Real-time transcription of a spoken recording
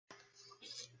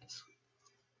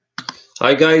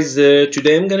Hi guys,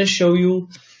 today I'm gonna show you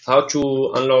how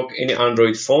to unlock any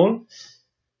Android phone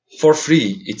for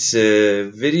free. It's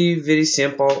very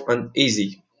simple and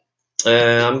easy.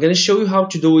 I'm gonna show you how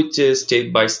to do it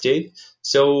step by step.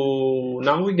 So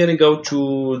now we're gonna go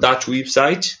to that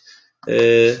website,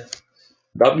 uh,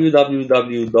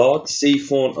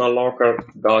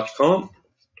 www.cphoneunlocker.com.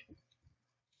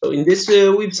 So in this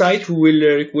website we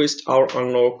will request our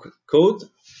unlock code.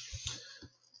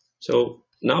 So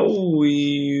now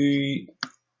we're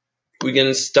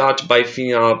gonna start by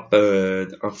filling up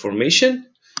the information.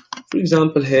 For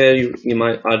example, here your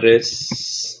email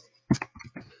address,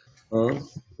 uh,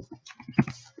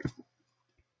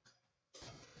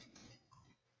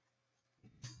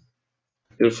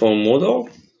 your phone model.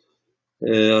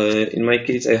 In my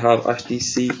case, I have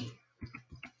HTC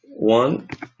One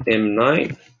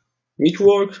M9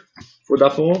 network,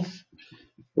 Vodafone,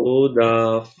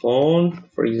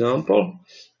 for example,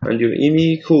 and your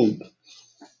email code.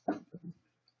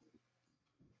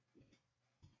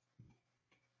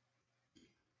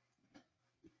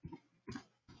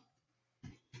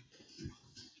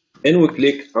 And we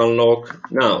click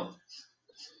unlock now.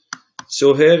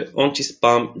 So here,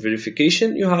 anti-spam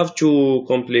verification, you have to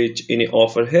complete any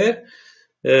offer here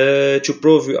to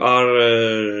prove you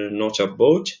are not a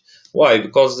bot. Why?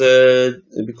 Because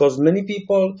many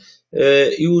people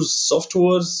use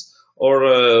softwares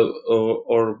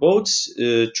or bots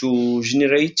to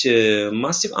generate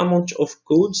massive amount of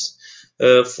codes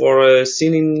for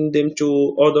sending them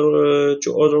to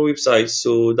other websites.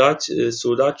 So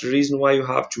that reason why you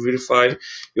have to verify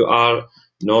you are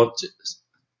not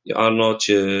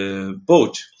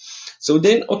bot. So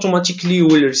then automatically you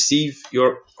will receive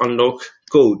your unlock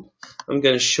code. I'm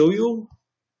gonna show you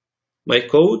my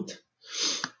code.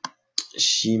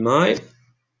 Shimai.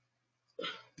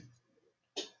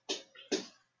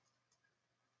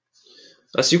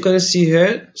 As you can see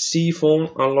here, C phone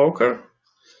unlocker.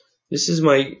 This is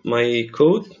my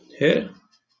code here.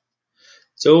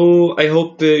 So I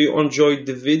hope you enjoyed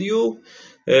the video.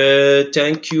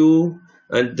 Thank you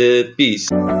and peace.